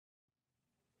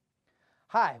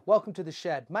Hi, welcome to The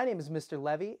Shed. My name is Mr.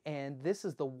 Levy, and this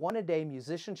is the one-a-day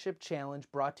musicianship challenge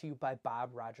brought to you by Bob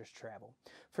Rogers Travel.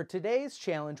 For today's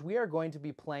challenge, we are going to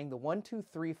be playing the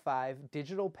 1-2-3-5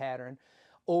 digital pattern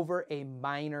over a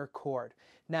minor chord.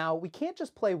 Now, we can't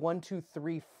just play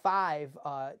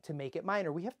 1-2-3-5 to make it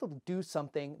minor. We have to do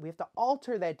something. We have to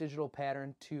alter that digital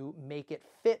pattern to make it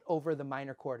fit over the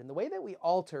minor chord. And the way that we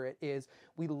alter it is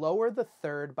we lower the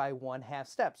third by 1/2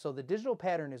 step. So the digital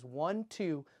pattern is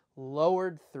 1-2,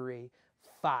 lowered 3,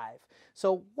 5.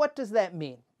 So what does that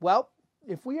mean? Well,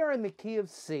 if we are in the key of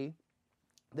C,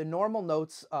 the normal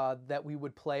notes that we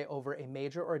would play over a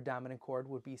major or a dominant chord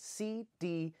would be C,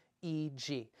 D, E,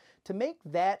 G. To make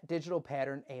that digital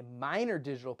pattern a minor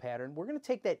digital pattern, we're going to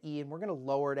take that E and we're going to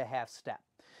lower it a 1/2 step.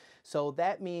 So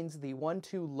that means the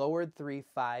 1-2 lowered 3,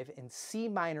 5 in C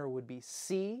minor would be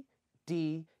C,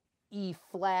 D, E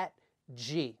flat,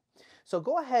 G. So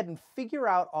go ahead and figure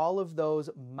out all of those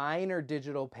minor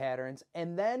digital patterns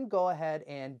and then go ahead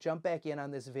and jump back in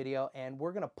on this video and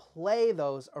we're going to play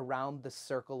those around the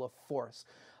circle of force.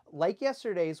 Like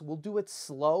yesterday's, we'll do it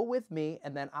slow with me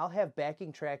and then I'll have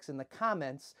backing tracks in the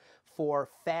comments for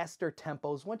faster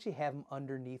tempos once you have them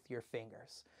underneath your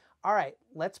fingers. All right,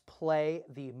 let's play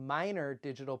the minor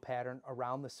digital pattern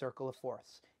around the circle of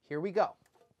force. Here we go.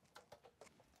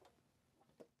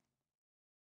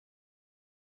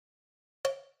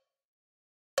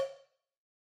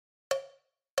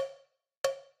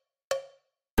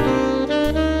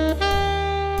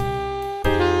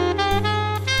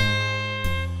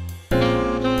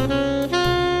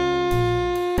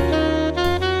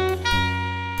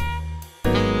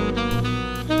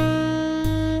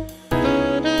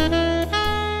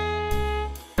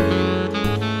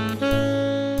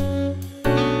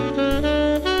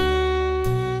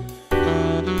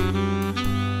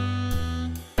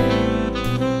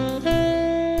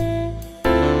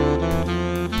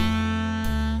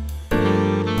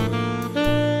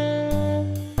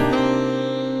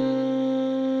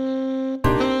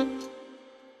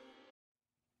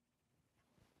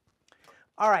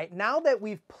 All right, now that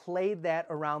we've played that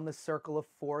around the circle of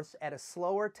force at a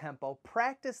slower tempo,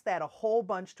 practice that a whole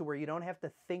bunch to where you don't have to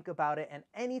think about it. And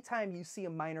anytime you see a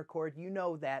minor chord, you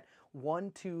know that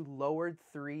 1-2 lowered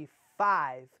 3,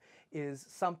 5 is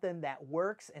something that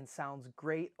works and sounds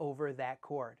great over that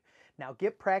chord. Now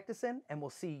get practicing and we'll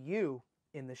see you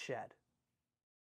in the shed.